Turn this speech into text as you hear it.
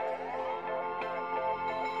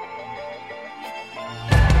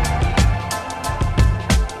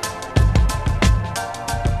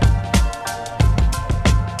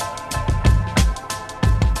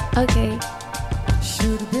Okay.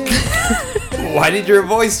 Why did your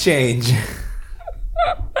voice change?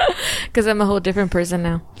 Because I'm a whole different person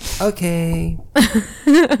now. Okay.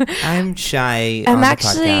 I'm shy. I'm on the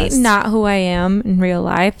actually podcast. not who I am in real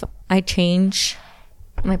life. I change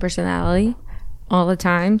my personality all the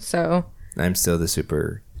time. So I'm still the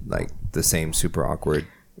same super awkward,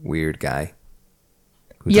 weird guy.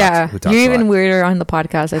 yeah, who talks you're a even lot. weirder on the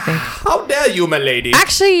podcast, I think. How dare you, my lady?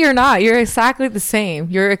 Actually, you're not. You're exactly the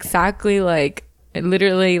same. You're exactly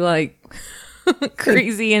literally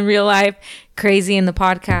crazy in real life, crazy in the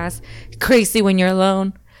podcast, crazy when you're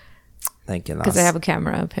alone. Thank you, Because I have a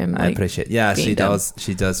camera of him. I appreciate it. Yeah, being she dumb. does.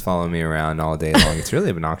 She does follow me around all day long. It's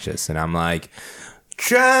really obnoxious. And I'm like,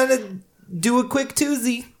 trying to do a quick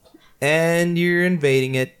Tuesday. And you're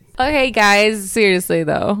invading it. Okay, guys, seriously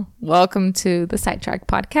though, welcome to the Sidetrack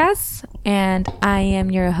Podcast, and I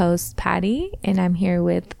am your host, Patty, and I'm here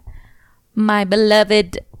with my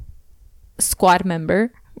beloved squad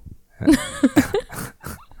member.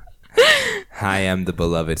 Hi, I'm the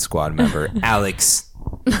beloved squad member, Alex.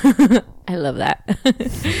 I love that.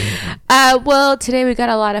 Well, today we got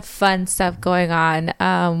a lot of fun stuff going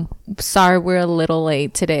on. Sorry we're a little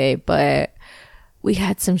late today, but we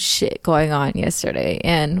had some shit going on yesterday,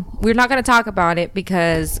 and we're not going to talk about it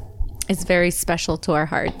because it's very special to our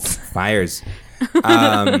hearts. Fires.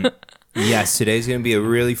 Yes, today's going to be a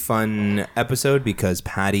really fun episode because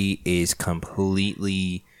Patty is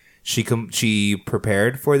completely... She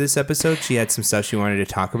prepared for this episode. She had some stuff she wanted to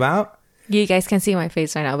talk about. You guys can see my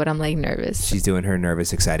face right now, but I'm nervous. She's doing her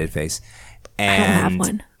nervous, excited face. I And don't have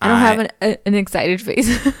one. I don't have an excited face.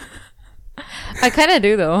 I kind of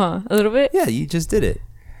do though, huh? A little bit. Yeah, you just did it.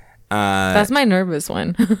 That's my nervous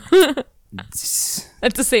one. That's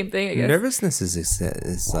the same thing, I guess. Nervousness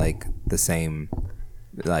is like the same,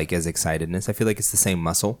 like as excitedness. I feel like it's the same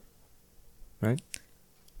muscle, right?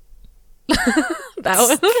 That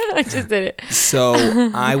one. I just did it. So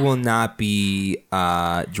I will not be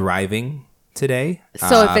driving today.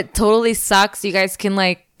 So if it totally sucks, you guys can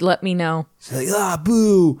let me know. It's like,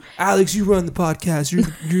 boo, Alex, you run the podcast.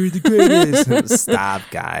 You're the greatest. Stop,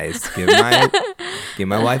 guys. Give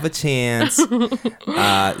my wife a chance.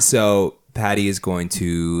 So Patty is going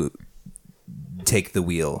to take the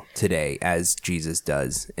wheel today, as Jesus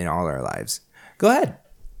does in all our lives. Go ahead.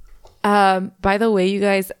 By the way, you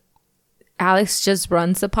guys, Alex just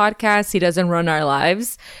runs the podcast. He doesn't run our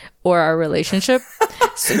lives or our relationship.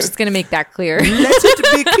 So I'm just going to make that clear. Let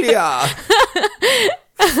it be clear.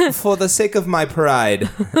 For the sake of my pride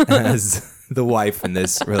as the wife in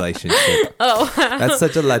this relationship. Oh. That's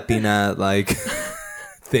such a Latina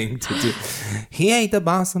thing to do. He ain't the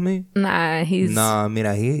boss of me. Nah, he's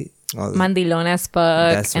mandilón as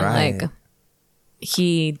fuck. That's and right.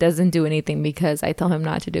 He doesn't do anything because I tell him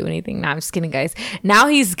not to do anything. Nah, I'm just kidding, guys. Now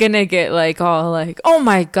he's gonna get oh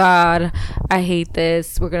my God, I hate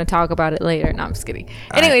this. We're gonna talk about it later. No, I'm just kidding.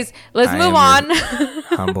 Anyways, let's move on.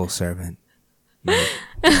 Humble servant.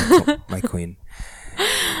 My queen.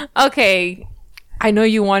 Okay. I know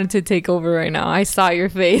you wanted to take over right now. I saw your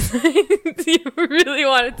face. You really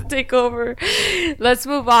wanted to take over. Let's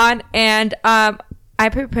move on. And I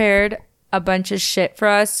prepared a bunch of shit for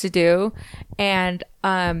us to do. And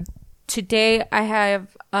today I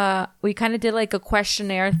have we kind of did a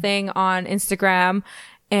questionnaire thing on Instagram,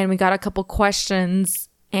 and we got a couple questions,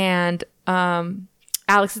 and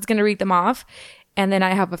Alex is going to read them off. And then I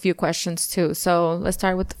have a few questions too. So let's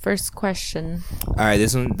start with the first question. All right,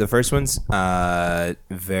 the first one's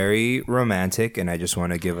very romantic, and I just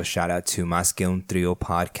want to give a shout out to Mas que un Trio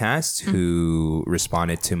podcast who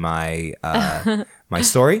responded to my my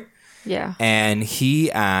story. Yeah. And they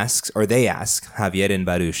ask, Javier and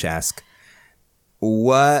Baruch ask,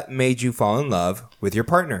 what made you fall in love with your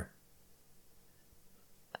partner?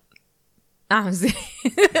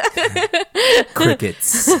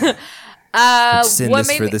 Crickets. Just in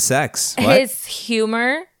this for the sex. What? His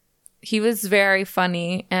humor. He was very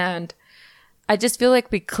funny, and I just feel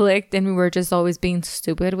like we clicked, and we were just always being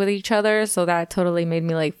stupid with each other. So that totally made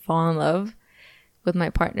me fall in love with my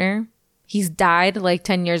partner. He's died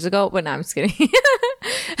 10 years ago, but no, I'm just kidding.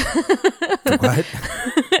 What?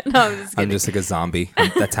 No, I'm just kidding. I'm just like a zombie.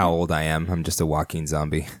 That's how old I am. I'm just a walking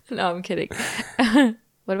zombie. No, I'm kidding.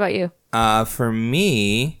 What about you? For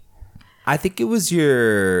me, I think it was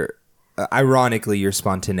ironically, your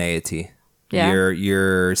spontaneity. Yeah.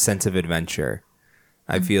 Your sense of adventure.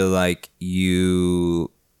 I feel like you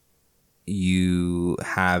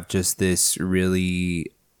have just this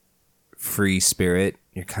really free spirit.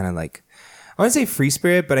 You're kind of I wouldn't say free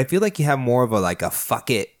spirit, but I feel like you have more of a fuck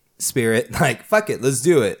it spirit. Like, fuck it, let's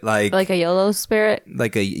do it. Like a YOLO spirit.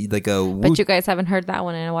 Like a But you guys haven't heard that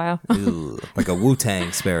one in a while. like a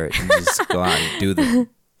Wu-Tang spirit, and just go out and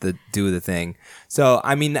do the thing. So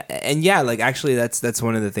I mean, and yeah, like actually that's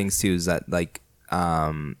one of the things too, is that like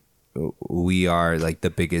we are like the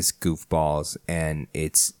biggest goofballs, and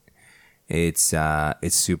it's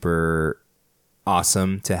super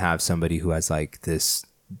awesome to have somebody who has like this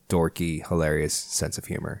dorky, hilarious sense of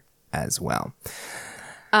humor as well.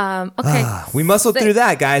 Okay. We muscled through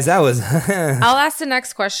that, guys. That was I'll ask the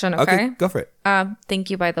next question, okay? Go for it. Thank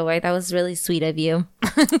you, by the way. That was really sweet of you.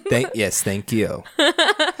 Thank you.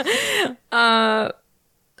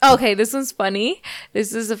 Okay, this one's funny.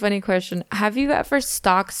 This is a funny question. Have you ever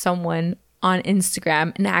stalked someone on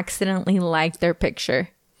Instagram and accidentally liked their picture?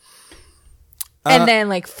 And then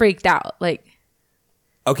like freaked out, like.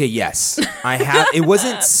 Okay, yes, I have. It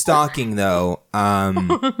wasn't stalking though.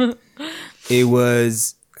 It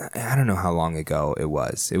was. I don't know how long ago it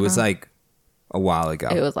was. It was like a while ago.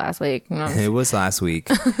 It was last week. No. It was last week.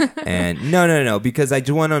 And no, because I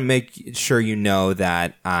do want to make sure you know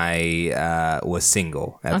that I was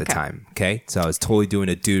single at the time. Okay, so I was totally doing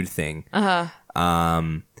a dude thing.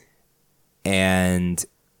 And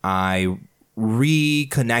I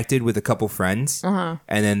reconnected with a couple friends, and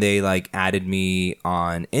then they like added me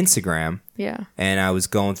on Instagram. Yeah. And I was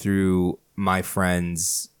going through my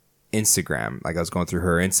friend's Instagram, like I was going through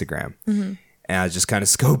her Instagram, and I was just kind of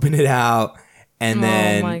scoping it out. And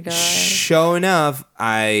then, sure enough,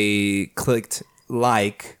 I clicked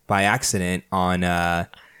like by accident on.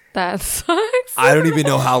 That sucks. I don't even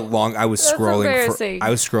know how long I was scrolling. Embarrassing. I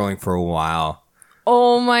was scrolling for a while.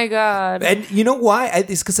 Oh my god! And you know why?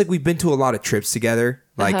 It's because like we've been to a lot of trips together.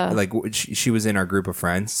 Like she was in our group of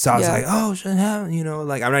friends, so I was like, oh, you know,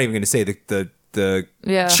 like I'm not even gonna say the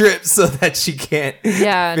trip so that she can't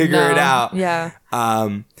figure it out. Yeah.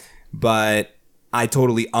 But I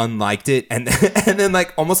totally unliked it, and then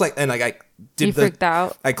like almost like I did. You freaked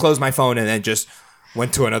out. I closed my phone and then just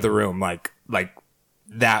went to another room. Like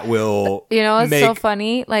that will. You know, it's so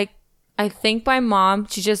funny. Like I think my mom,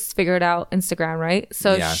 she just figured out Instagram, right?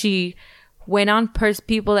 So she went on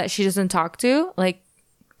people that she doesn't talk to, like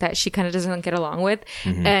that she kind of doesn't get along with,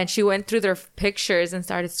 and she went through their pictures and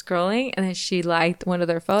started scrolling, and then she liked one of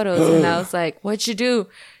their photos, and I was like, "What'd you do?"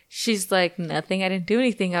 She's like, "Nothing. I didn't do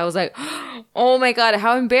anything." I was like, "Oh my god,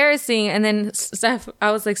 how embarrassing!" And then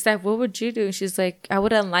I was like, "Steph, what would you do?" She's like, "I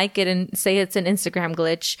would unlike it and say it's an Instagram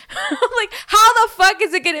glitch." I'm like, "How the fuck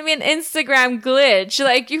is it gonna be an Instagram glitch?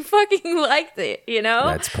 Like you fucking liked it, you know?"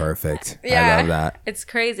 That's perfect. Yeah, I love that. It's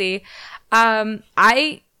crazy.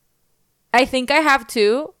 I think I have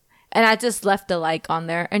too, and I just left a like on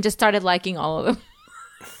there and just started liking all of them.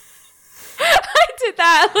 I did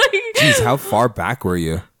that. Like, jeez, how far back were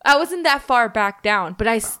you? I wasn't that far back down, but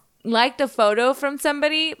I liked a photo from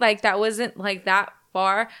somebody like that wasn't like that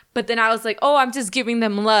far. But then I was like, oh, I'm just giving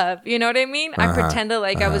them love. You know what I mean? I pretended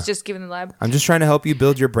like I was just giving them love. I'm just trying to help you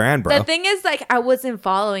build your brand, bro. The thing is, like, I wasn't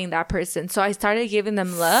following that person, so I started giving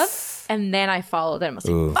them love, and then I followed them. I was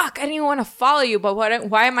like, fuck, I didn't even want to follow you, but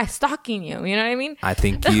why am I stalking you? You know what I mean? I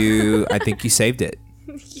think you saved it.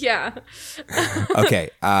 Yeah. Okay.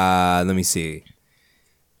 Let me see.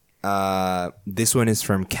 This one is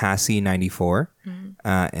from Cassie94,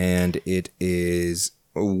 and it is,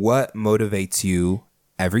 what motivates you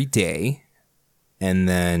every day? And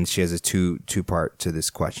then she has a two part to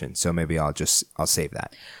this question, so maybe I'll save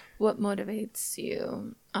that. What motivates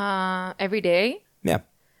you every day? Yeah.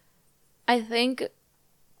 I think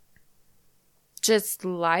just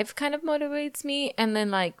life kind of motivates me, and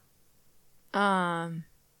then like I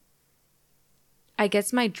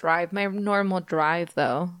guess my normal drive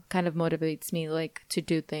though kind of motivates me, like to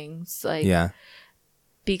do things, like, yeah,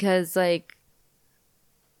 because like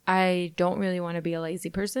I don't really want to be a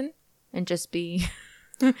lazy person and just be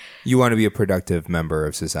You want to be a productive member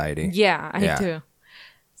of society. Yeah, I do.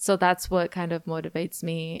 So that's what kind of motivates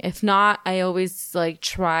me. If not, I always like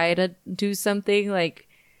try to do something like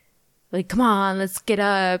come on, let's get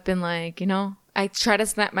up, and like, you know, I try to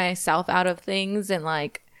snap myself out of things, and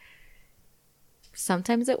like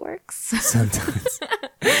sometimes it works. Sometimes.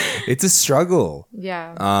 It's a struggle.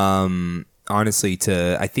 Yeah. Honestly,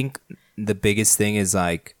 I think the biggest thing is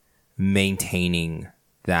like maintaining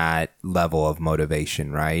that level of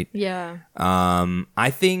motivation, right? Yeah. I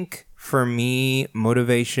think for me,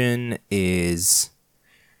 motivation is,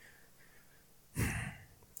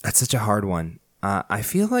 that's such a hard one. I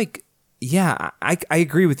feel like, yeah, I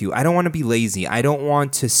agree with you. I don't want to be lazy. I don't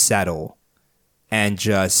want to settle and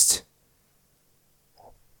just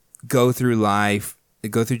go through life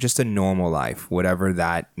go through just a normal life, whatever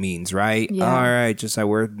that means, right? Yeah. All right, just I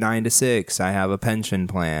work 9 to 6. I have a pension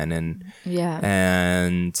plan, and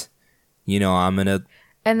you know, I'm gonna.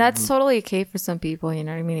 And that's totally okay for some people, you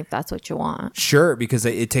know what I mean? If that's what you want. Sure, because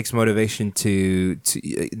it takes motivation to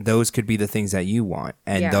those could be the things that you want,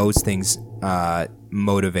 and those things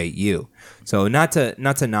motivate you. So not to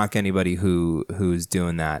knock anybody who's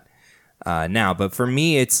doing that now, but for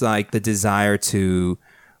me, it's like the desire to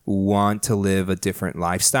want to live a different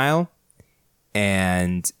lifestyle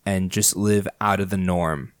and just live out of the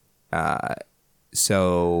norm.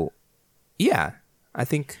 So yeah, I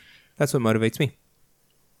think that's what motivates me.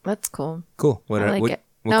 That's cool. Cool. What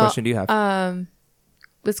question do you have?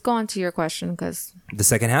 Let's go on to your question because the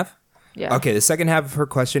second half. Yeah. Okay. The second half of her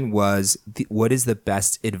question was, what is the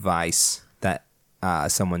best advice that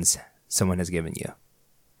someone has given you?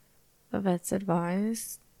 The best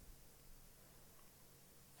advice.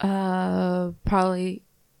 Probably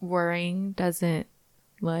worrying doesn't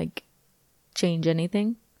like change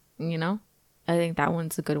anything. You know, I think that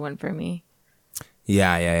one's a good one for me.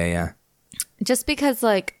 Yeah. Just because,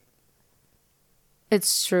 like,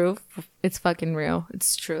 it's true. It's fucking real.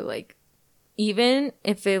 It's true. Like, even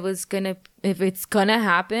if it's gonna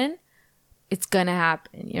happen, it's gonna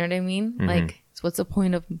happen. You know what I mean? Mm-hmm. Like, so what's the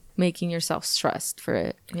point of making yourself stressed for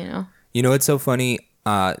it, you know? You know, it's so funny.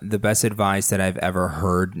 The best advice that I've ever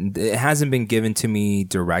heard, it hasn't been given to me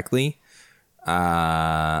directly.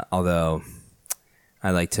 Although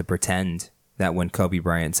I like to pretend that when Kobe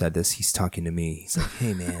Bryant said this, he's talking to me. He's like,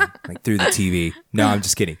 hey, man, like through the TV. No, I'm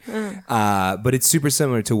just kidding. But it's super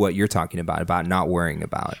similar to what you're talking about not worrying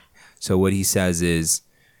about. So what he says is,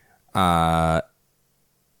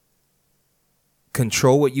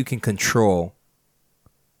 control what you can control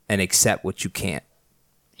and accept what you can't.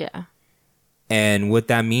 Yeah. And what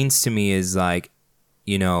that means to me is like,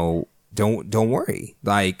 you know, don't worry.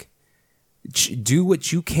 Like, do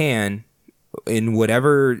what you can in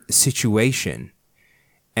whatever situation,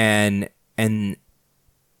 and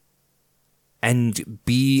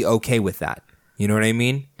be okay with that. You know what I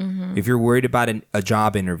mean? Mm-hmm. If you're worried about a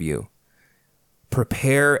job interview,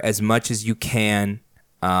 prepare as much as you can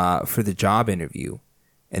for the job interview,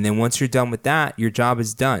 and then once you're done with that, your job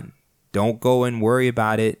is done. Don't go and worry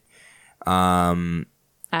about it.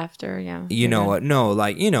 After, yeah. You know, no,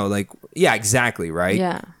 like, you know, like, yeah, exactly, right?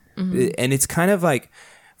 Yeah. Mm-hmm. And it's kind of like,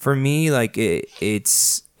 for me, like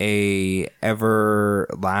it's a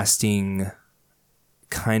everlasting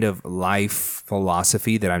kind of life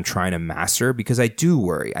philosophy that I'm trying to master, because I do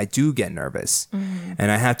worry. I do get nervous. Mm-hmm.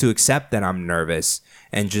 And I have to accept that I'm nervous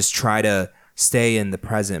and just try to stay in the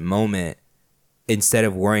present moment instead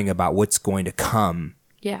of worrying about what's going to come.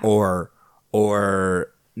 Yeah. Or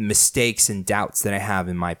mistakes and doubts that I have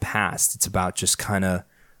in my past. It's about just kind of,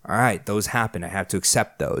 all right, those happen. I have to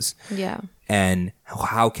accept those. Yeah. And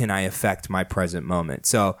how can I affect my present moment?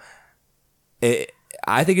 So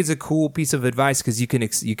I think it's a cool piece of advice, because you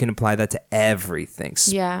can apply that to everything.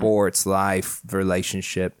 Sports, life,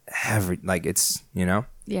 relationship, like it's, you know?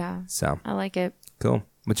 Yeah. So I like it. Cool.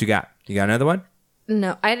 What you got? You got another one?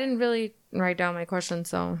 No, I didn't really write down my question,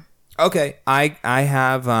 so. Okay. I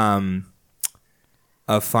have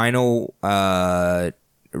a final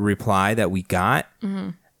reply that we got. Mm-hmm.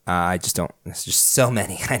 I just don't. There's just so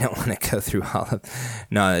many. I don't want to go through all of.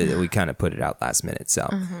 No, we kind of put it out last minute, so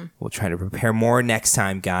we'll try to prepare more next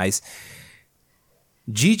time, guys.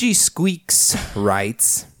 Gigi Squeaks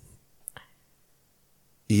writes,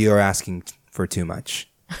 "You're asking for too much."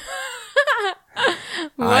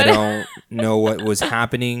 I don't know what was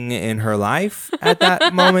happening in her life at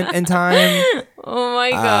that moment in time. Oh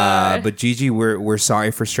my god! But Gigi, we're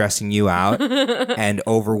sorry for stressing you out and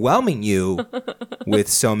overwhelming you with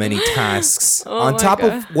so many tasks on top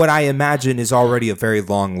of what I imagine is already a very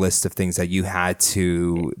long list of things that you had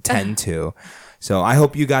to tend to. So I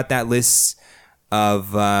hope you got that list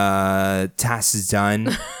of tasks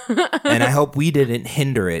done, and I hope we didn't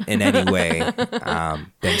hinder it in any way.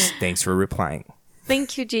 Thanks for replying.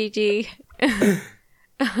 Thank you, Gigi.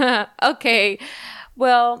 Okay.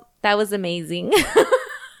 Well, that was amazing. It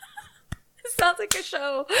sounds like a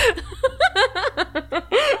show.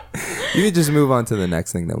 You can just move on to the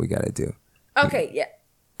next thing that we got to do. Okay, yeah.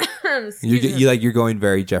 You're going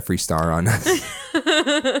very Jeffree Star on us.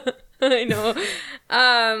 I know.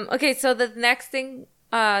 Okay, so the next thing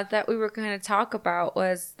that we were going to talk about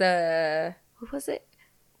was what was it?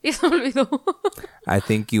 I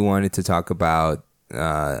think you wanted to talk about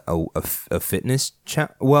a fitness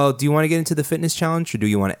challenge. Well, do you want to get into the fitness challenge, or do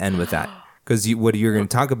you want to end with that? Because what you're going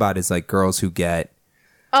to talk about is like girls who get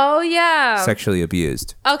sexually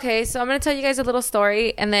abused. Okay, so I'm going to tell you guys a little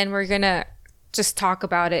story, and then we're going to just talk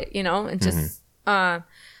about it, and just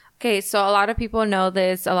okay, so a lot of people know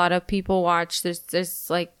this, a lot of people watch this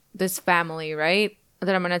like this family, right,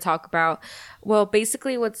 that I'm going to talk about. Well,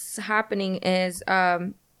 basically what's happening is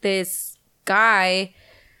this guy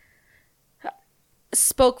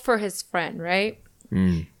spoke for his friend, right?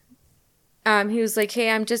 He was like, hey,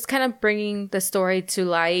 I'm just kind of bringing the story to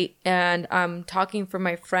light, and I'm talking for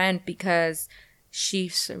my friend because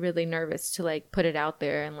she's really nervous to like put it out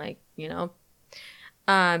there, and like,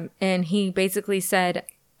 and he basically said,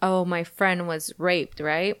 oh, my friend was raped,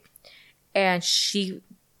 right? And she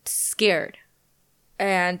scared.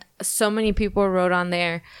 And so many people wrote on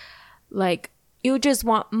there, like, you just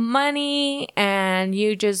want money and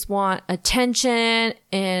you just want attention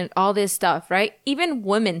and all this stuff, right? Even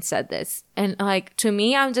women said this. And like, to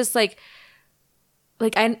me, I'm just like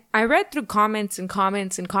I read through comments and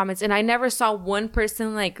comments and comments, and I never saw one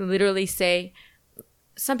person like literally say,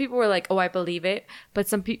 some people were like, oh, I believe it.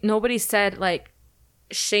 But nobody said like,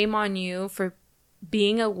 shame on you for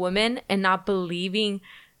being a woman and not believing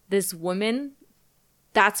this woman.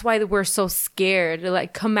 That's why we're so scared to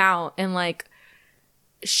like come out and like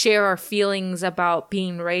share our feelings about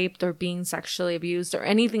being raped or being sexually abused or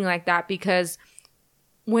anything like that, because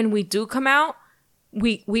when we do come out,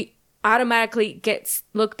 we automatically get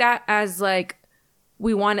looked at as like,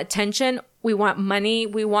 we want attention, we want money,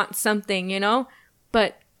 we want something,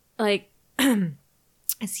 but like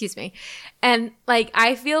excuse me, and like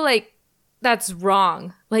I feel like that's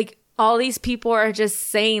wrong. Like, all these people are just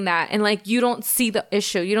saying that, and like, you don't see the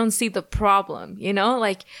issue, you don't see the problem,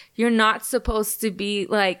 like, you're not supposed to be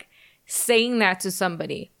like saying that to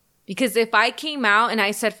somebody. Because if I came out and I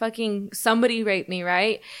said fucking somebody raped me,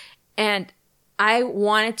 right, and I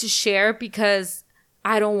wanted to share because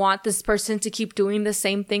I don't want this person to keep doing the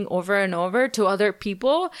same thing over and over to other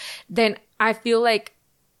people, then I feel like,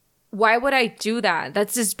 why would I do that?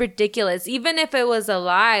 That's just ridiculous. Even if it was a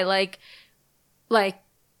lie, like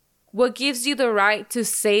what gives you the right to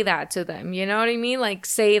say that to them? You know what I mean? Like,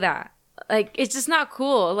 say that. Like, it's just not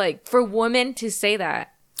cool, like, for women to say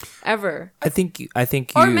that ever. I think you,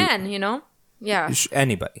 or men, yeah,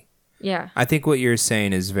 anybody. Yeah. I think what you're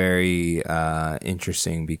saying is very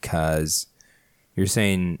interesting, because you're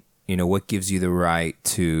saying, what gives you the right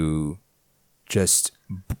to just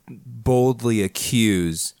boldly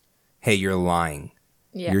accuse, hey, you're lying.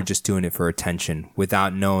 Yeah. You're just doing it for attention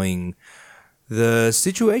without knowing the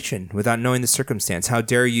situation, without knowing the circumstance. How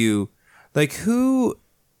dare you? Like, who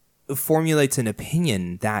formulates an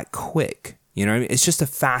opinion that quick? You know what I mean? It's just a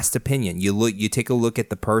fast opinion. You take a look at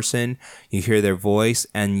the person, you hear their voice,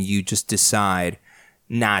 and you just decide,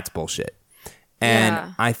 nah, it's bullshit.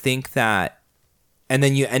 And I think that,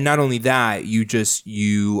 and not only that,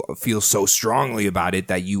 you feel so strongly about it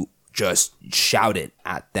that you just shout it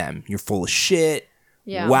at them. You're full of shit.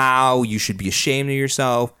 Yeah. Wow, you should be ashamed of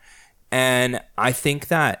yourself. And I think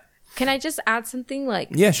that... Can I just add something? Like,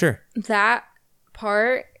 yeah, sure. That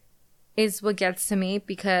part is what gets to me,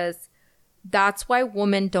 because that's why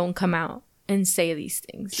women don't come out and say these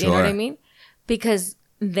things. Sure. You know what I mean? Because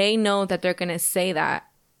they know that they're going to say that.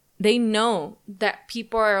 They know that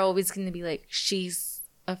people are always going to be like, she's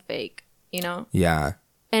a fake, Yeah.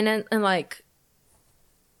 And like,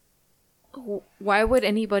 why would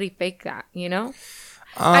anybody fake that,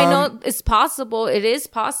 I know it's possible. It is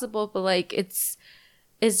possible, but like, it's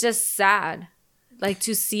just sad, like,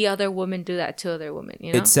 to see other women do that to other women.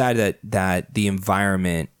 It's sad that the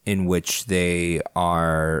environment in which they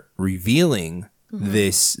are revealing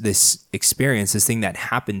this experience, this thing that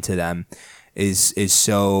happened to them, is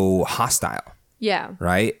so hostile. Yeah.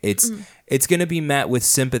 Right. It's going to be met with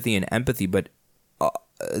sympathy and empathy, but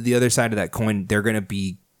the other side of that coin, they're going to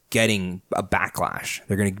be getting a backlash.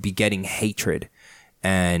 They're going to be getting hatred.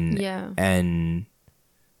 And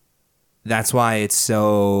that's why it's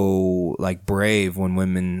so like brave when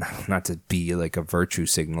women, not to be like a virtue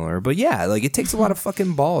signaler, but yeah, like, it takes a lot of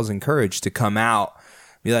fucking balls and courage to come out,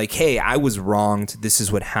 be like, hey, I was wronged. This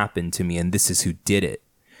is what happened to me, and this is who did it.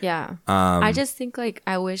 Yeah. I just think like,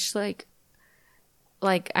 I wish like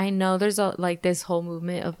I know there's like this whole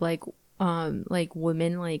movement of like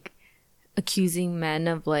women like accusing men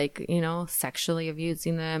of like, sexually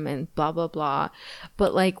abusing them and blah, blah, blah.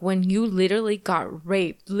 But like, when you literally got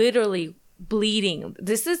raped, literally bleeding,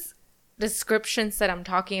 this is descriptions that I'm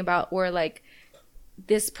talking about, where like,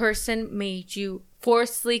 this person made you,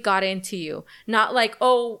 forcefully got into you. Not like,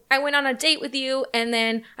 oh, I went on a date with you and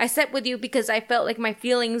then I slept with you because I felt like my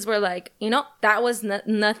feelings were like, that was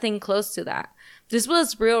nothing close to that. This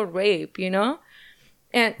was real rape,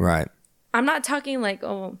 And right. I'm not talking like,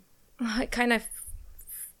 oh, kind of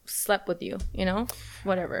slept with you, you know,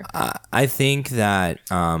 whatever. I think that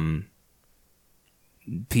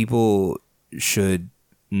people should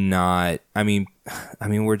not. I mean,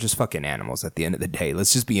 we're just fucking animals at the end of the day.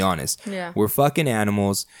 Let's just be honest. Yeah. We're fucking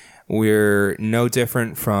animals. We're no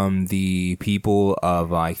different from the people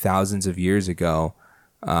of like thousands of years ago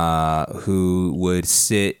who would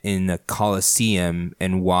sit in the Colosseum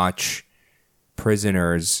and watch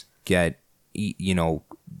prisoners get,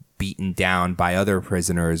 beaten down by other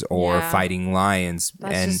prisoners or fighting lions.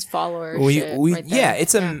 That's just follower shit right yeah,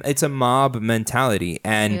 there. it's a mob mentality,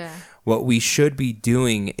 and what we should be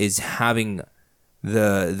doing is having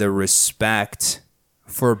the respect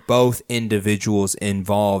for both individuals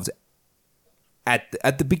involved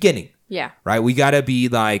at the beginning. Yeah. Right? We got to be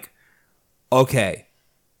like, okay,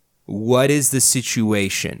 what is the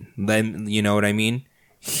situation? Then, you know what I mean?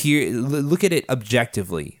 Here, look at it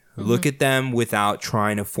objectively. Look at them without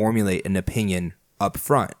trying to formulate an opinion up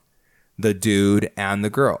front. The dude and the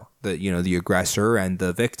girl, the aggressor and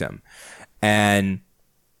the victim, and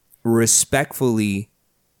respectfully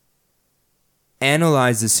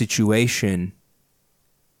analyze the situation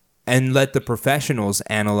and let the professionals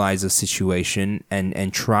analyze the situation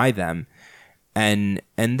and try them, and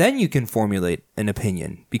then you can formulate an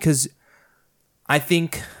opinion. Because I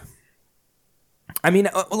think,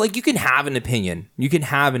 like, you can have an opinion. You can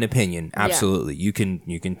have an opinion. Absolutely. Yeah.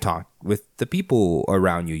 You can talk with the people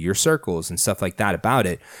around you, your circles and stuff like that about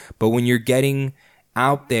it. But when you're getting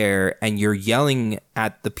out there and you're yelling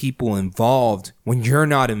at the people involved when you're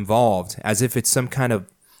not involved, as if it's some kind of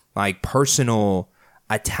like personal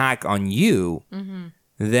attack on you,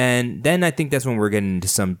 then I think that's when we're getting into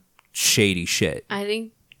some shady shit. I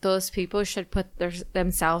think those people should put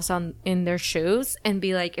themselves in their shoes and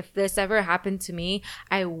be like, if this ever happened to me,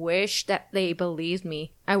 I wish that they believed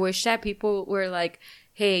me. I wish that people were like,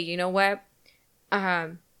 hey, you know what?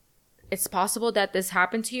 It's possible that this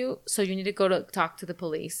happened to you, so you need to go to talk to the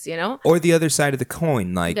police, you know? Or the other side of the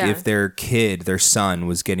coin, like if their son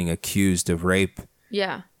was getting accused of rape.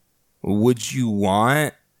 Yeah. Would you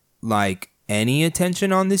want like any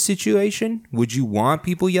attention on this situation? Would you want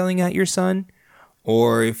people yelling at your son?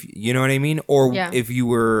 Or if, you know what I mean? Or if you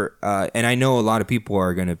were, and I know a lot of people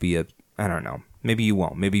are going to be, I don't know, maybe you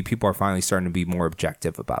won't. Maybe people are finally starting to be more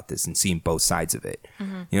objective about this and seeing both sides of it. You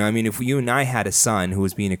know what I mean? If you and I had a son who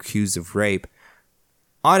was being accused of rape,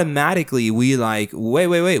 automatically we like,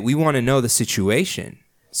 wait, we want to know the situation.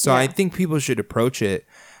 So I think people should approach it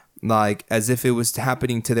like as if it was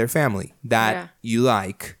happening to their family that you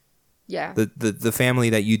like. Yeah. The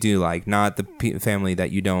family that you do like, not the family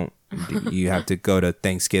that you don't. You have to go to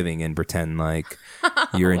Thanksgiving and pretend like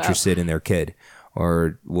you're interested in their kid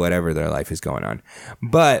or whatever their life is going on.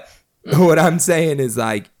 But what I'm saying is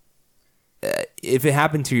like, if it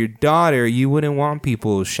happened to your daughter, you wouldn't want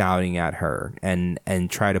people shouting at her and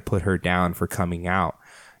try to put her down for coming out.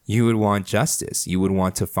 You would want justice. You would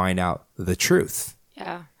want to find out the truth.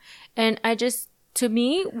 Yeah. And to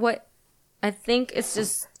me, what I think is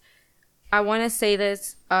just, I want to say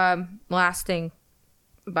this last thing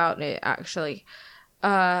about it, actually.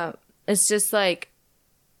 It's just like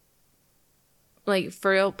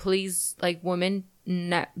for real, please, like, women,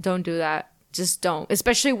 don't do that. Just don't,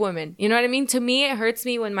 especially women. You know what I mean? To me, it hurts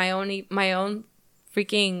me when my own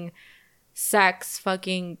freaking sex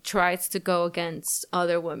fucking tries to go against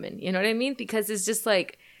other women. You know what I mean? Because it's just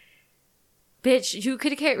like, bitch, you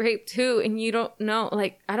could get raped too, and you don't know.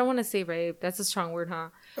 Like, I don't want to say rape. That's a strong word, huh?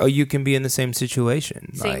 Oh, you can be in the same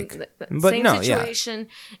situation. Same situation.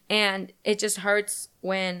 And it just hurts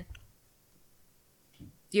when,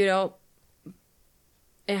 it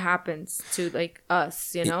happens to, like,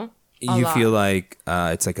 us, you know? You feel like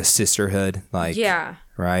it's like a sisterhood. Like,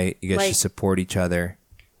 right? You guys should support each other.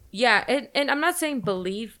 Yeah. And I'm not saying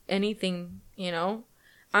believe anything,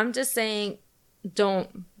 I'm just saying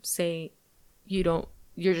don't say you're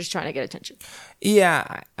just trying to get attention.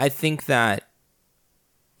 Yeah. I think that,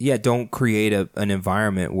 don't create an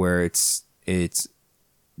environment where it's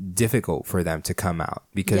difficult for them to come out,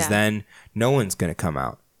 because then no one's going to come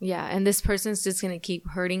out. Yeah, and this person's just going to keep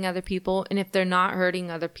hurting other people. And if they're not hurting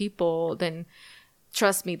other people, then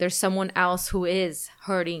trust me, there's someone else who is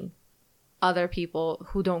hurting other people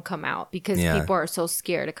who don't come out, because people are so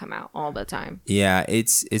scared to come out all the time. Yeah,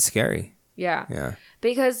 it's scary. Yeah. Yeah.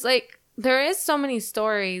 Because, like, there is so many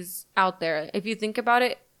stories out there. If you think about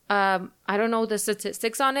it, I don't know the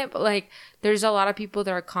statistics on it, but like there's a lot of people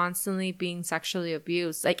that are constantly being sexually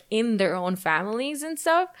abused, like in their own families and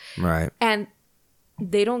stuff. Right. And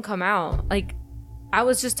they don't come out. Like, I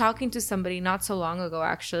was just talking to somebody not so long ago,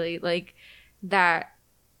 actually, like that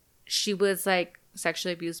she was like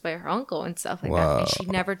sexually abused by her uncle and stuff like that. And she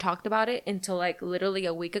never talked about it until like literally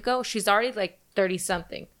a week ago. She's already like 30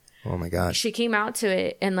 something. Oh my God. She came out to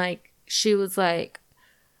it and like she was like,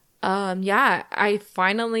 yeah, I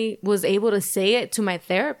finally was able to say it to my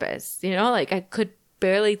therapist. You know, like I could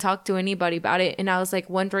barely talk to anybody about it. And I was like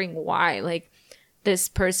wondering why, like this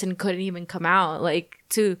person couldn't even come out like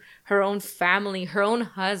to her own family, her own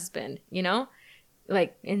husband, you know?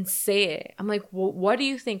 Like and say it. I'm like, well, what do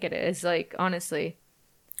you think it is? Like honestly,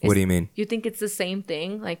 What do you mean? You think it's the same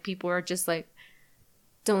thing? Like people are just like,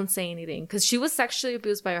 don't say anything, because she was sexually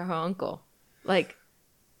abused by her uncle, like,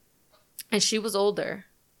 and she was older.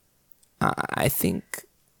 I think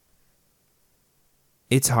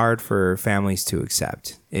it's hard for families to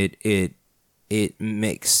accept. It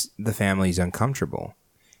makes the families uncomfortable,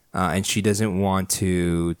 and she doesn't want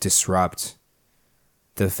to disrupt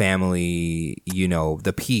the family, you know,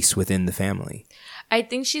 the peace within the family. I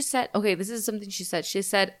think she said, okay, this is something she said. She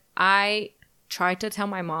said, I tried to tell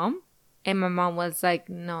my mom, and my mom was like,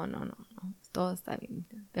 no. Todo está bien.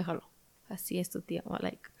 Déjalo. Así es tu tía. Or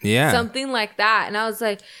like, Yeah. something like that. And I was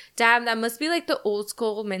like, damn, that must be like the old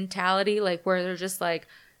school mentality, like where they're just like,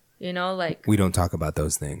 you know, like, We don't talk about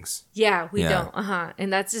those things. yeah, we Yeah. don't.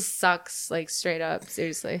 And that just sucks, like straight up.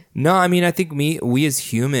 Seriously. No, I mean, I think we as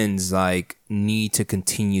humans like need to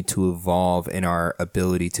continue to evolve in our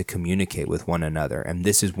ability to communicate with one another, and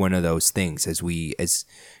this is one of those things. As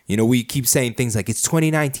you know, we keep saying things like it's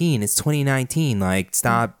 2019, like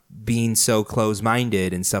stop being so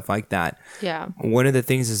close-minded and stuff like that. Yeah. One of the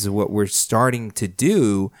things is what we're starting to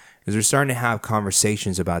do is we're starting to have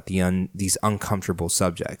conversations about these uncomfortable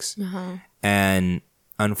subjects, and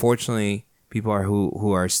unfortunately, people are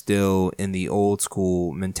who are still in the old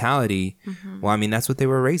school mentality. Well, I mean, that's what they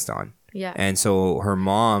were raised on. Yeah. And so her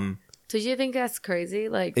mom, So do you think that's crazy?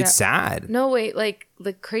 Like it's sad. No, wait. Like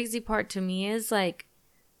the crazy part to me is like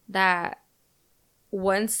that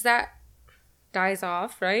once that dies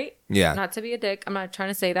off, right? Yeah. Not to be a dick. I'm not trying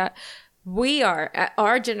to say that.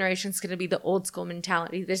 Our generation's going to be the old school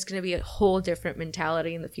mentality. There's going to be a whole different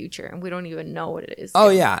mentality in the future, and we don't even know what it is. Oh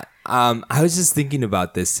yeah. I was just thinking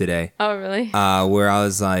about this today. Oh, really? Where I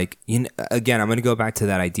was like, again, I'm going to go back to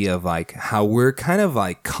that idea of like how we're kind of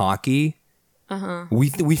like cocky.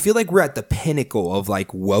 We feel like we're at the pinnacle of like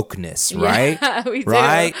wokeness, right? Yeah, we do.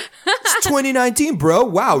 Right? It's 2019, bro.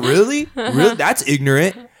 Wow, really? Really? That's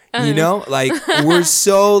ignorant. You know, like we're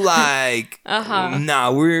so like,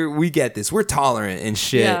 nah, we get this. We're tolerant and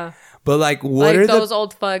shit. Yeah. But like, Like those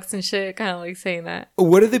old fucks and shit, kind of like saying that.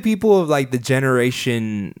 what are the people of like the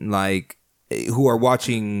generation like who are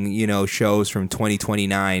watching, you know, shows from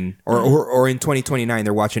 2029 or in 2029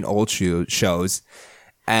 they're watching old shows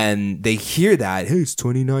and they hear that, hey, it's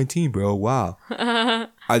 2019, bro. Wow.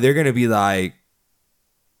 Are they gonna be like,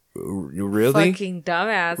 really? Fucking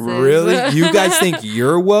dumbasses. Really? You guys think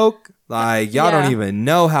you're woke? Like, y'all Yeah. don't even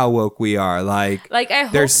know how woke we are. Like I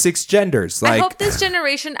hope, there's 6 genders. I Like, hope this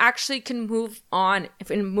generation actually can move on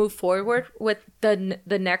and move forward with the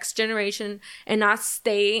next generation and not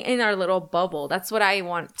stay in our little bubble. That's what I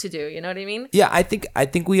want to do. You know what I mean? yeah, I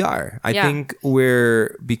think we are. I Yeah. think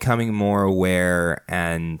we're becoming more aware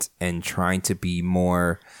and trying to be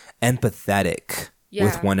more empathetic Yeah.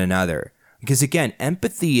 with one another. Because again,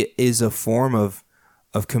 empathy is a form of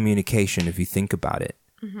communication if you think about it.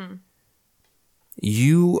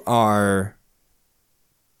 You are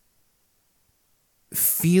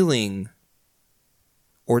feeling,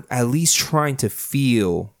 or at least trying to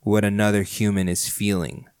feel what another human is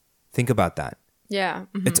feeling. Think about that. Yeah.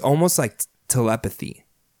 It's almost like telepathy.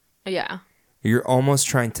 Yeah. You're almost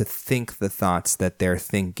trying to think the thoughts that they're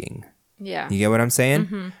thinking. Yeah. You get what I'm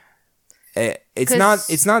saying? It's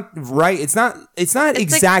 'Cause- not right. It's not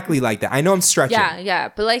exactly like that. I know I'm stretching. Yeah.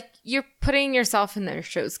 But like you're putting yourself in their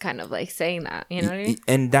shoes, kind of like saying that. You know what I mean?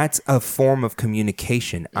 And that's a form of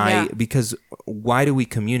communication. Yeah. Because why do we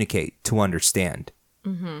communicate? To understand.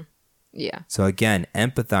 Yeah. So again,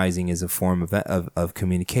 empathizing is a form of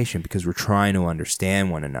communication because we're trying to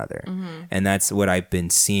understand one another. And that's what I've been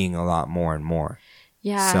seeing a lot more and more.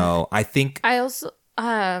 Yeah. So I think I also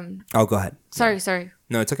oh, go ahead. sorry.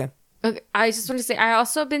 No, it's okay. Okay, I just want to say I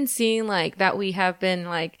also been seeing like that we have been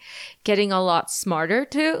like getting a lot smarter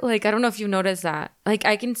too. Like I don't know if you noticed that. Like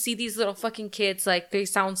I can see these little fucking kids, like they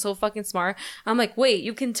sound so fucking smart. I'm like, wait,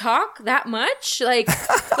 you can talk that much? Like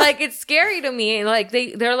like it's scary to me. Like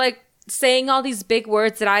they're like saying all these big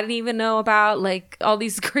words that I didn't even know about, like all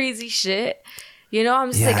these crazy shit. You know, I'm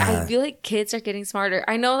just like, Yeah. I feel like kids are getting smarter.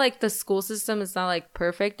 I know like the school system is not like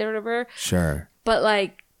perfect or whatever, Sure. but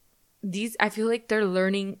like I feel like they're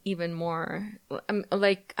learning even more.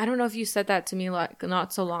 Like, I don't know if you said that to me like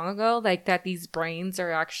not so long ago, like that these brains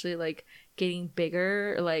are actually like getting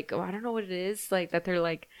bigger, like, I don't know what it is, like that they're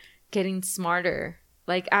like getting smarter,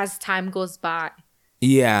 like as time goes by.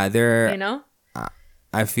 Yeah, they're. You know,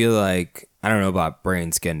 I feel like I don't know about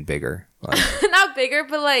brains getting bigger, like, not bigger,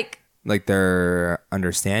 but like they're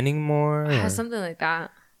understanding more, or, something like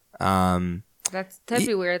that. um. That'd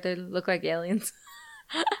be weird. They look like aliens.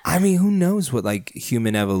 I mean, who knows what like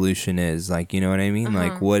human evolution is? Like, you know what I mean?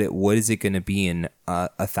 Like, what is it going to be in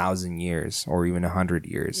 1,000 years or even 100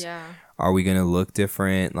 years? Yeah. Are we going to look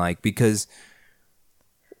different? Like, because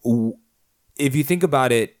if you think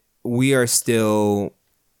about it, we are still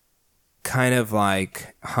kind of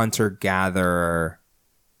like hunter-gatherer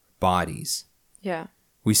bodies. Yeah.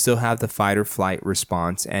 We still have the fight or flight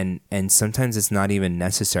response, and sometimes it's not even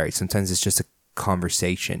necessary. Sometimes it's just a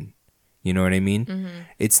conversation. You know what I mean? Mm-hmm.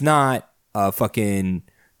 It's not a fucking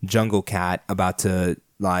jungle cat about to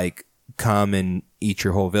like come and eat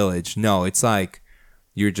your whole village. No, it's like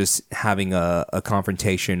you're just having a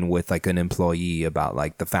confrontation with like an employee about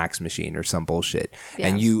like the fax machine or some bullshit.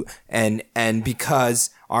 Yes. And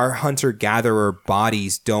because our hunter-gatherer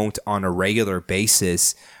bodies don't on a regular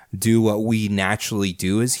basis do what we naturally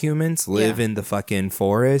do as humans, live in the fucking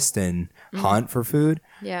forest and hunt for food.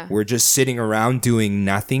 Yeah. We're just sitting around doing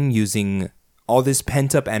nothing, using all this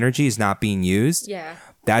pent up energy is not being used. Yeah.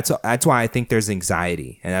 That's why I think there's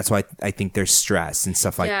anxiety, and that's why I think there's stress and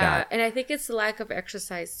stuff like that. And I think it's the lack of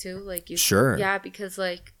exercise too. Like you Sure. Yeah, because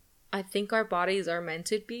like I think our bodies are meant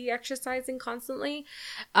to be exercising constantly.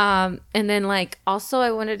 And then like also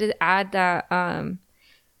I wanted to add that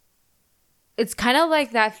it's kind of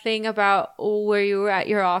like that thing about where you were at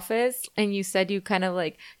your office and you said you kind of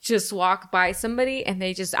like just walk by somebody and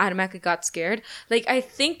they just automatically got scared. Like, I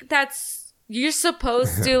think that's, you're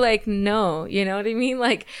supposed to like know, you know what I mean?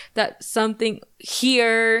 Like that something,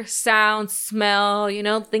 hear, sound, smell, you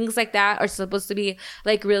know, things like that are supposed to be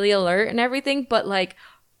like really alert and everything. But like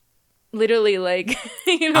literally like,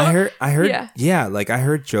 you know. I heard, yeah, like I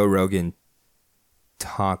heard Joe Rogan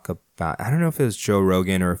talk about, I don't know if it was Joe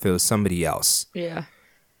Rogan or if it was somebody else. Yeah.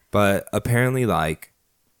 But apparently like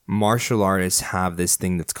martial artists have this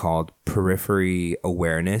thing that's called periphery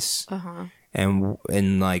awareness. Uh-huh.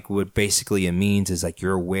 And like what basically it means is like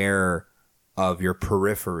you're aware of your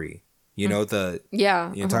periphery. You know the you know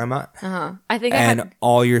what I'm talking about? Uh-huh. I think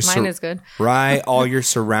all your mine is good. Right? All your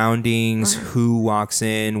surroundings, who walks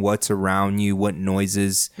in, what's around you, what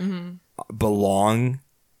noises belong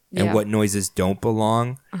and what noises don't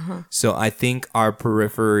belong. So I think our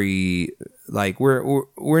periphery, like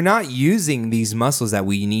we're not using these muscles that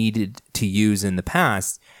we needed to use in the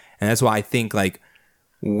past. And that's why I think like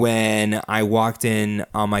when I walked in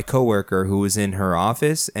on my coworker who was in her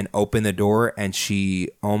office and opened the door and she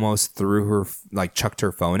almost chucked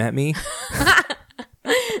her phone at me.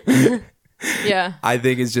 Yeah. I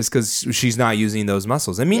think it's just because she's not using those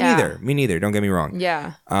muscles. And me neither. Don't get me wrong.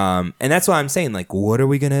 Yeah. And that's why I'm saying, like, what are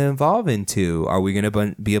we going to evolve into? Are we going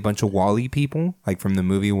to be a bunch of WALL-E people, like from the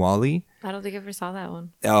movie WALL-E? I don't think I ever saw that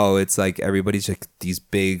one. Oh, it's like everybody's like these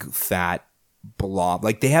big, fat blob.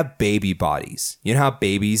 Like they have baby bodies. You know how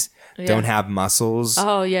babies don't have muscles?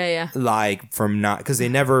 Oh, yeah. Like because they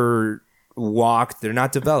never walked. They're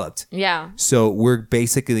not developed. Yeah. So we're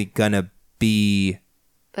basically going to be...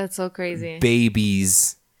 That's so crazy.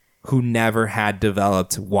 Babies who never had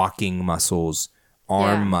developed walking muscles,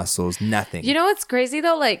 arm muscles, nothing. You know what's crazy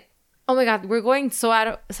though? Like, oh my God, we're going so out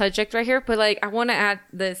of subject right here, but like, I want to add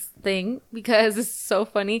this thing because it's so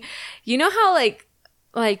funny. You know how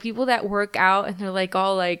like people that work out and they're like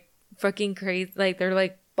all like fucking crazy, like they're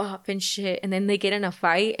like buff and shit, and then they get in a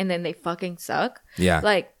fight and then they fucking suck. Yeah.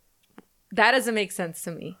 Like, that doesn't make sense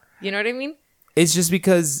to me. You know what I mean? It's just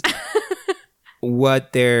because...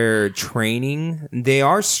 what they're training, they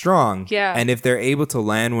are strong. Yeah. And if they're able to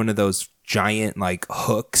land one of those giant like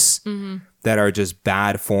hooks that are just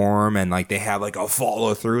bad form and like they have like a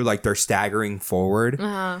follow through, like they're staggering forward,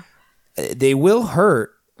 they will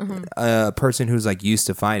hurt a person who's like used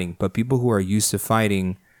to fighting. But people who are used to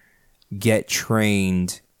fighting get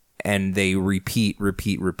trained and they repeat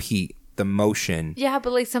the motion. Yeah,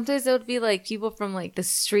 but like sometimes it would be like people from like the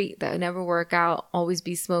street that would never work out, always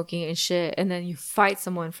be smoking and shit, and then you fight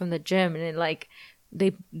someone from the gym and then like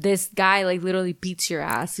this guy like literally beats your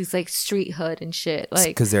ass. He's like street hood and shit. Like,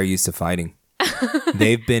 because they're used to fighting.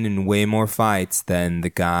 They've been in way more fights than the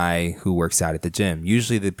guy who works out at the gym.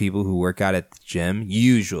 Usually the people who work out at the gym,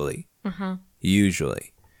 usually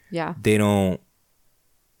yeah, they don't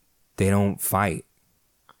fight.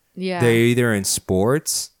 Yeah, They're either in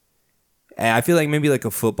sports And I feel like maybe like a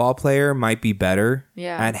football player might be better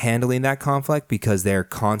at handling that conflict because they're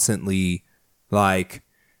constantly like,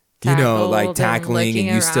 like tackling and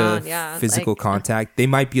used to physical contact. They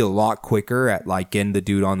might be a lot quicker at like getting the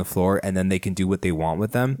dude on the floor, and then they can do what they want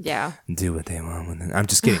with them. Yeah. Do what they want with them. I'm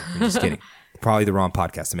just kidding. Probably the wrong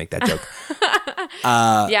podcast to make that joke.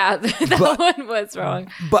 That one was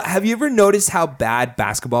wrong. But have you ever noticed how bad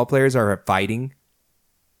basketball players are at fighting?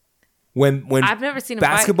 When I've never seen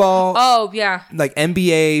basketball, a fight. Oh yeah, like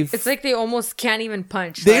NBA, it's like they almost can't even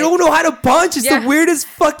punch. They don't know how to punch. It's the weirdest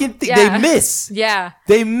fucking thing. They miss. Yeah,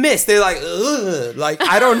 they miss. They're like, ugh. Like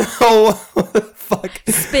I don't know. Fuck,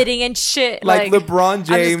 spitting and shit. Like LeBron James.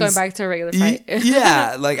 I'm just going back to a regular fight.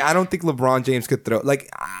 Yeah, like I don't think LeBron James could throw. Like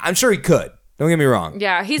I'm sure he could. Don't get me wrong.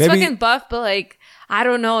 Yeah, he's fucking buff, but like I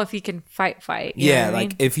don't know if he can fight. Yeah,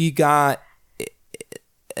 like if he got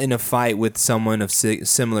in a fight with someone of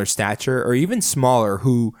similar stature or even smaller,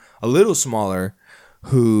 a little smaller,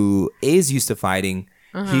 who is used to fighting,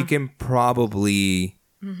 he can probably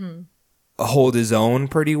hold his own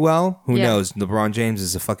pretty well. Who knows? LeBron James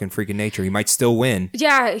is a fucking freak of nature. He might still win.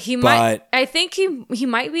 Yeah, he might. I think he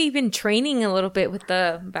might be even training a little bit with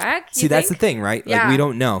the bag. See, that's the thing, right? Like we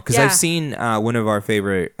don't know because I've seen one of our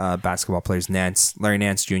favorite basketball players, Larry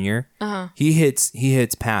Nance Jr. He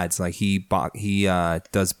hits pads like he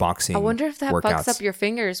does boxing. I wonder if that workouts. fucks up your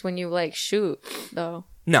fingers when you like shoot though.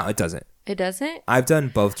 No, it doesn't. It doesn't? I've done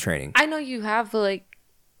both training. I know you have, but like,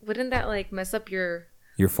 wouldn't that like mess up your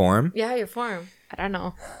form? Yeah, your form. I don't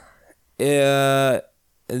know. The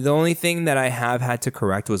only thing that I have had to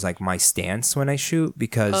correct was like my stance when I shoot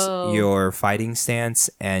because your fighting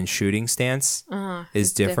stance and shooting stance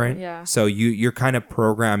is different. Yeah. So you're kind of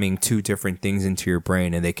programming two different things into your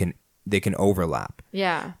brain and they can overlap.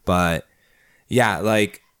 Yeah. But yeah,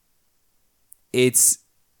 like it's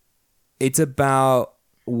about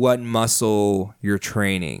what muscle you're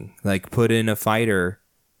training. Like put in a fighter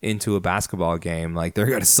into a basketball game, like they're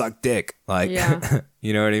gonna suck dick, like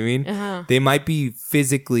you know what I mean. They might be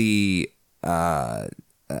physically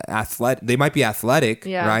athletic. They might be athletic,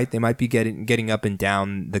 right? They might be getting up and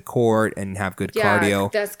down the court and have good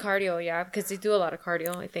cardio. That's cardio, because they do a lot of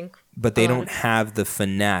cardio, I think. But they don't have the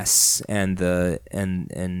finesse and the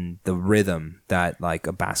rhythm that like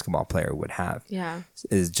a basketball player would have. Yeah,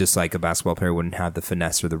 is just like a basketball player wouldn't have the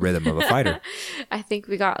finesse or the rhythm of a fighter. I think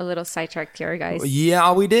we got a little sidetracked here, guys.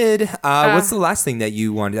 Yeah, we did. What's the last thing that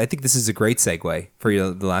you wanted? I think this is a great segue for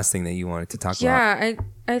you. The last thing that you wanted to talk about. Yeah,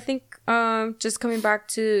 I think just coming back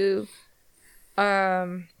to,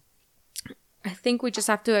 I think we just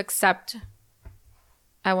have to accept.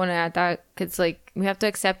 I want to add that because like we have to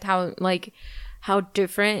accept how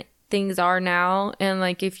different things are now, and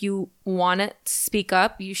like if you want to speak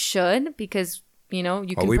up, you should, because you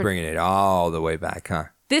can. Are we bringing it all the way back, huh?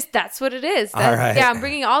 That's what it is. All right. Yeah, I'm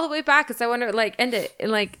bringing it all the way back because I want to like end it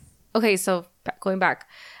and like okay. So going back,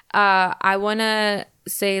 I want to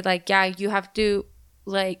say like you have to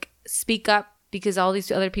like speak up because all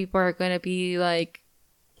these other people are going to be like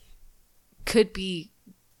could be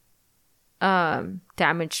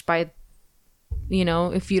damaged by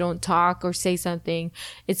if you don't talk or say something.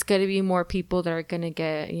 It's going to be more people that are going to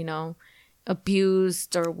get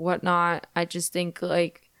abused or whatnot. I just think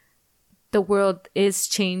like the world is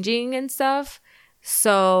changing and stuff,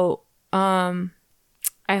 so I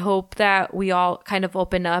hope that we all kind of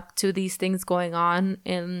open up to these things going on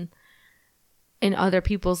in other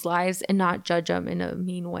people's lives and not judge them in a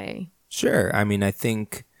mean way. Sure. I mean, I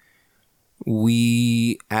think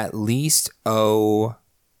we at least owe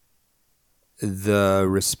the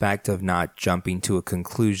respect of not jumping to a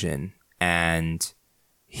conclusion and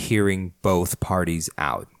hearing both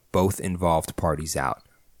involved parties out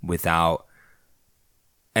without,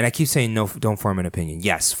 and I keep saying no, don't form an opinion.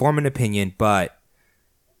 Yes, form an opinion, but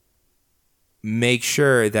make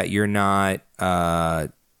sure that you're not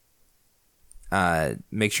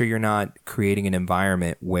creating an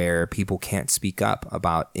environment where people can't speak up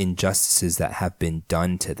about injustices that have been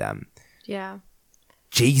done to them. Yeah.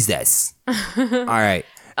 Jesus. All right.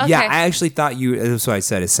 Okay. Yeah, I actually thought that's what I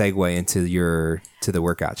said, a segue into the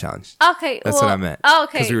workout challenge. Okay. That's what I meant. Oh,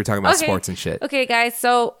 okay. Because we were talking about sports and shit. Okay, guys.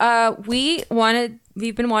 So we've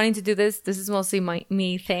been wanting to do this. This is mostly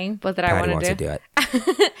me thing, but that Patty I want to do it.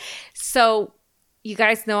 So you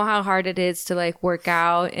guys know how hard it is to like work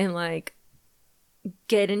out and like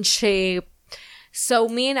get in shape. So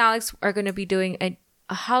me and Alex are going to be doing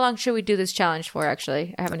how long should we do this challenge for?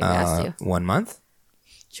 Actually, I haven't even asked you. 1 month.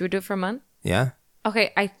 Should we do it for a month? Yeah.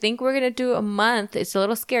 Okay, I think we're going to do a month. It's a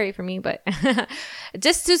little scary for me, but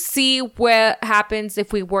just to see what happens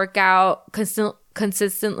if we work out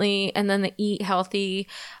consistently, and then the eat healthy.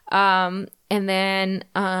 And then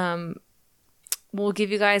we'll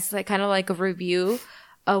give you guys like kind of like a review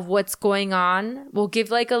of what's going on. We'll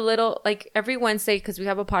give like a little, like every Wednesday, because we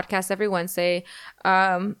have a podcast every Wednesday.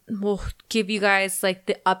 We'll give you guys like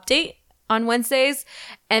the update on Wednesdays,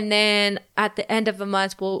 and then at the end of the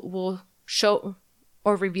month, we'll show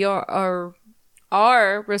or review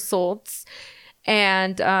our results.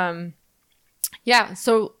 And yeah,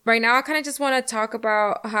 so right now I kind of just want to talk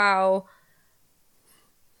about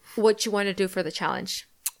what you want to do for the challenge.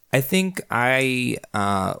 I think I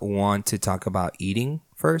want to talk about eating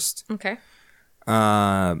first. Okay.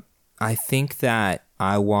 I think that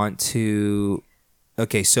I want to.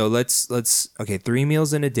 Okay, so let's 3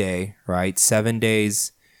 meals in a day, right? 7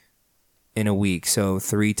 days in a week. So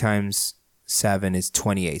 3 times 7 is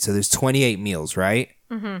 28. So there's 28 meals, right?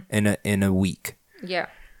 Mm-hmm. In a week. Yeah.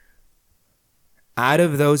 Out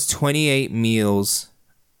of those 28 meals,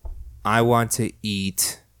 I want to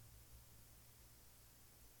eat.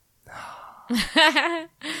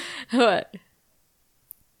 What?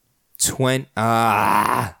 20. Hold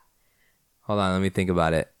on, let me think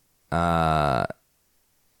about it.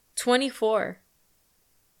 24.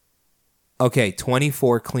 Okay,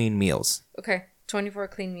 24 clean meals. Okay, 24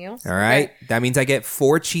 clean meals. All right, Okay. that means I get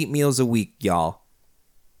 4 cheat meals a week, y'all.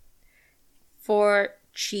 4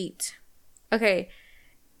 cheat. Okay.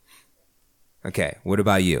 Okay, what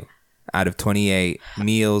about you? Out of 28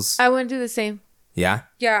 meals, I want to do the same. yeah,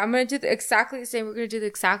 Yeah, I'm going to do exactly the same. We're going to do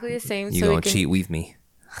exactly the same. you so we gonna can, cheat with me?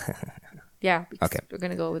 Yeah. Because Okay. we're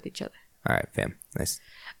going to go with each other. All right, fam, nice.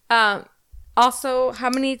 Also, how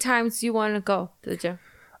many times do you want to go to the gym?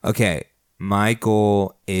 Okay, my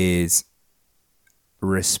goal is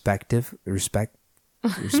respectfully.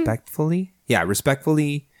 Yeah,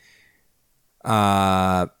 respectfully.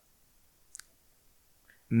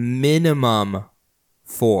 Minimum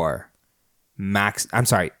 4. Max. I'm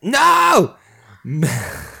sorry. No.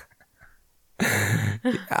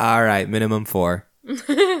 All right, minimum 4.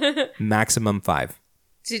 Maximum 5.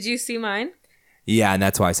 Did you see mine? Yeah, and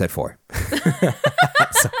that's why I said 4.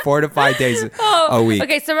 So 4 to 5 days a week.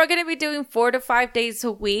 Okay, so we're going to be doing 4 to 5 days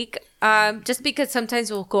a week. Just because sometimes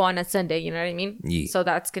we'll go on a Sunday, you know what I mean? Yeah. So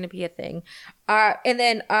that's going to be a thing. And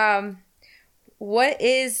then what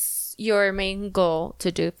is your main goal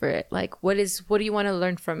to do for it? Like, what do you want to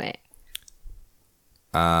learn from it?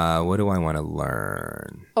 What do I want to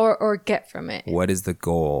learn? Or get from it? What is the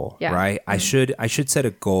goal? Yeah. Right? I should set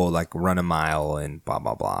a goal like run a mile and blah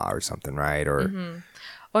blah blah or something, right? Or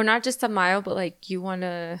Or not just a mile, but like you want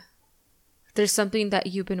to, there's something that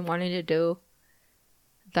you've been wanting to do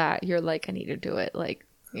that you're like, I need to do it. Like,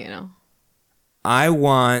 you know. I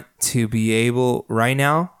want to be able right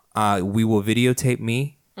now, we will videotape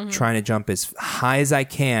me trying to jump as high as I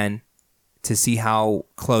can to see how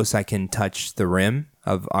close I can touch the rim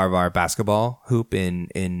of our basketball hoop in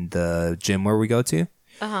the gym where we go to.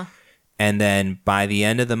 Uh-huh. And then by the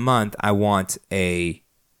end of the month, I want to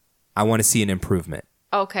see an improvement.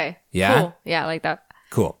 Okay. Yeah? Cool. Yeah, like that.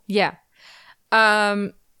 Cool. Yeah.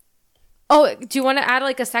 Oh, do you want to add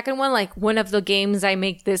like a second one? Like one of the games I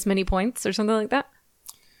make this many points or something like that?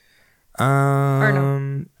 Or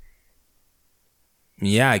no?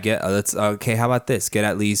 Yeah, let's okay, how about this? Get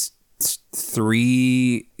at least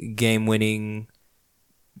 3 game-winning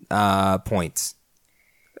points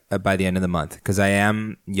by the end of the month, because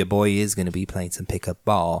your boy is going to be playing some pickup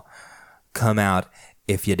ball. Come out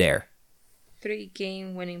if you dare. 3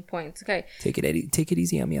 game-winning points. Okay. Take it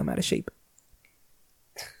easy on me. I'm out of shape.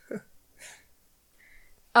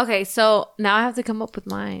 Okay, so now I have to come up with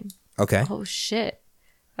mine. Okay. Oh, shit.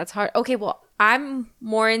 That's hard. Okay, well, I'm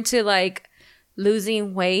more into like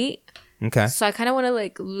losing weight. Okay. So I kind of want to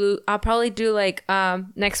like I'll probably do like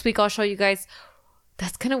next week I'll show you guys.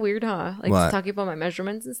 That's kind of weird, huh? Like What? talking about my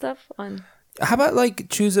measurements and stuff on. How about like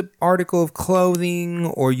choose an article of clothing,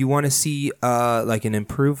 or you want to see like an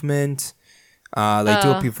improvement, like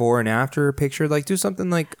do a before and after picture, like do something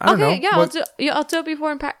like I don't know. Yeah, I'll do a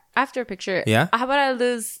before and after picture. Yeah? How about I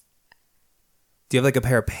lose Do you have like a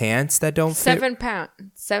pair of pants that don't fit? 7 pounds?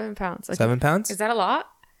 7 pounds. Okay. 7 pounds? Is that a lot?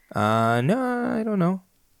 No, I don't know.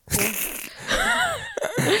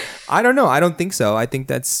 I don't know. I don't think so. I think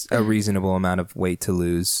that's a reasonable amount of weight to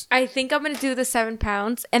lose. I think I'm going to do the 7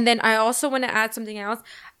 pounds. And then I also want to add something else.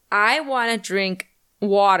 I want to drink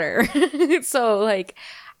water. So, like,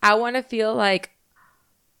 I want to feel like...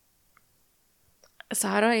 So,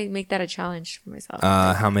 how do I make that a challenge for myself?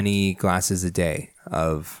 How many glasses a day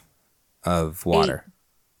of water?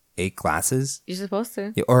 8 glasses? You're supposed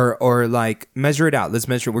to. Yeah, or like measure it out. Let's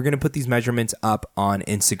measure. We're going to put these measurements up on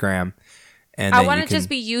Instagram. And I then want you to can- just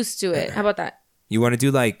be used to it. How about that? You want to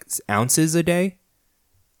do like ounces a day?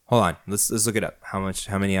 Hold on. Let's look it up. How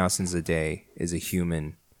many ounces a day is a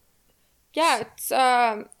human? Yeah, it's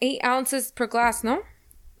 8 ounces per glass, no?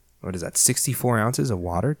 What is that? 64 ounces of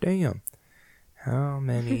water? Damn. How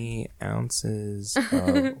many ounces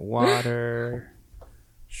of water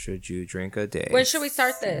should you drink a day? When should we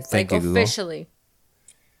start this? Thank you, officially.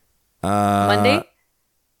 Google. Monday?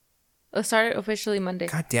 Let's start it officially Monday.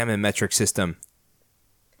 God damn it, metric system.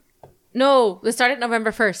 No, let's start it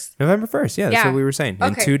November 1st. November 1st. Yeah, that's what we were saying.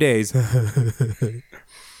 In Okay. 2 days. Okay,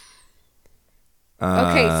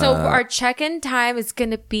 so our check-in time is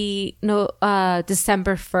going to be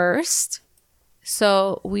December 1st.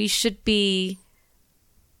 So we should be...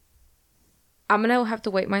 I'm going to have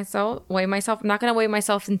to weigh myself. I'm not going to weigh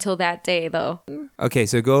myself until that day, though. Okay,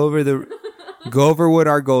 so go over what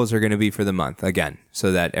our goals are going to be for the month again,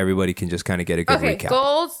 so that everybody can just kind of get a good recap.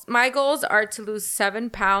 Goals. My goals are to lose 7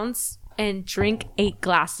 pounds and drink 8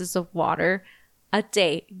 glasses of water a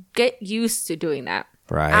day. Get used to doing that.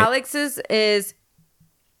 Right. Alex's is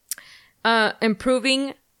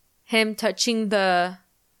improving him touching the...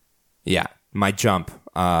 Yeah, my jump.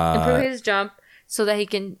 improve his jump so that he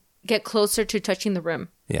can get closer to touching the rim.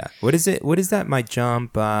 Yeah. What is it? What is that? My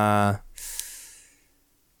jump. I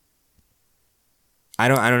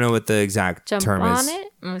don't know what the exact Jump term on is.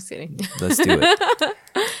 it? I'm just kidding. Let's do it.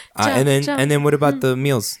 And then what about the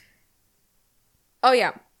meals? Oh,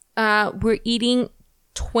 yeah. We're eating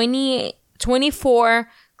 24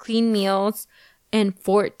 clean meals and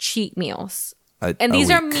 4 cheat meals. And these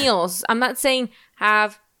are meals. I'm not saying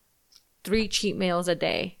have 3 cheat meals a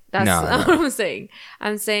day. That's not what I'm saying.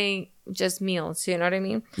 I'm saying just meals. You know what I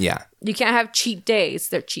mean? Yeah. You can't have cheat days.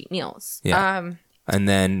 They're cheat meals. Yeah. And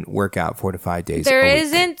then work out 4 to 5 days There a week.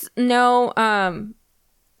 isn't no,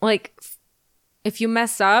 like, if you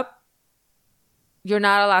mess up, you're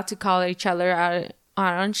not allowed to call each other out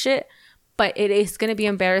on shit. But it is going to be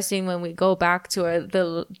embarrassing when we go back to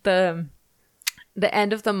the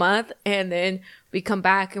end of the month and then we come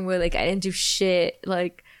back and we're like, I didn't do shit.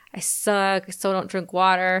 Like, I suck. I still don't drink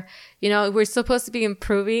water. You know, we're supposed to be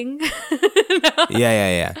improving.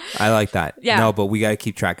 Yeah. I like that. Yeah. No, but we got to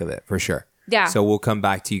keep track of it for sure. Yeah. So we'll come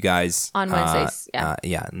back to you guys On Wednesdays, yeah.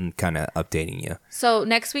 And kind of updating you. So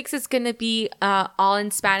next week's is going to be all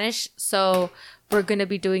in Spanish. So we're going to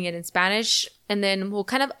be doing it in Spanish. And then we'll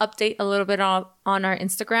kind of update a little bit on our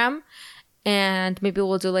Instagram. And maybe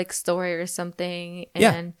we'll do like story or something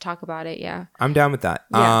and talk about it. Yeah. I'm down with that.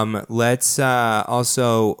 Yeah. Let's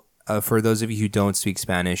also, for those of you who don't speak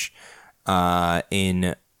Spanish,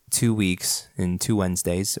 in 2 weeks, in 2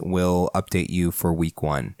 Wednesdays, we'll update you for week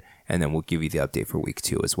 1. And then we'll give you the update for week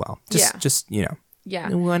 2 as well. Just, you know. Yeah.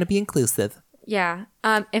 We want to be inclusive. Yeah.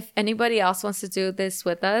 If anybody else wants to do this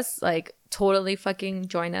with us, like totally fucking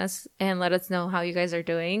join us and let us know how you guys are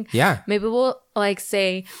doing. Yeah. Maybe we'll like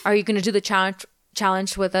say, are you going to do the challenge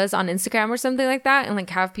with us on Instagram or something like that? And like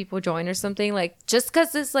have people join or something, like just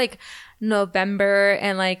because it's like November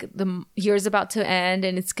and like the year's about to end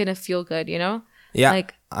and it's going to feel good, you know? Yeah.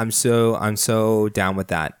 Like I'm so down with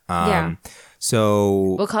that. Yeah.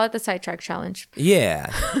 So we'll call it the sidetrack challenge.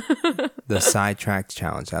 yeah, the sidetracked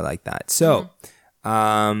challenge. I like that. So,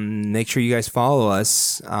 make sure you guys follow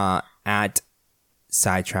us at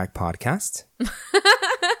Sidetrack Podcast.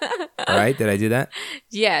 All right, did I do that?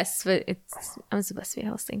 Yes, but I'm supposed to be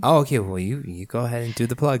hosting. Oh, okay. Well, you go ahead and do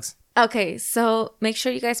the plugs. Okay, so make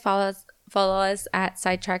sure you guys follow us at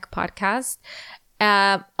Sidetrack Podcast.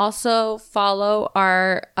 Also follow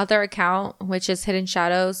our other account, which is Hidden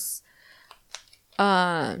Shadows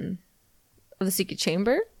of the Secret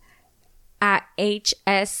Chamber at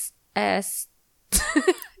HSS.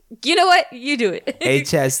 You know what? You do it.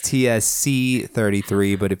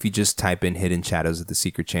 HSTSC33. But if you just type in Hidden Shadows of the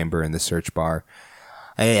Secret Chamber in the search bar,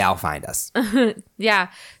 hey, I'll find us.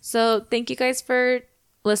 Yeah. So thank you guys for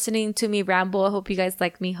listening to me ramble. I hope you guys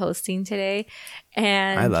like me hosting today.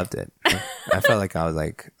 And I loved it. I felt like I was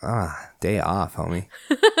like, day off, homie.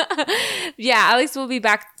 Yeah, Alex will be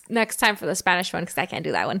back next time for the Spanish one because I can't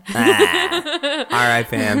do that one. All right,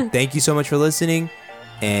 fam. Thank you so much for listening.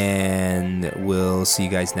 And we'll see you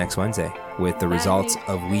guys next Wednesday with the results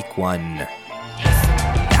of week 1.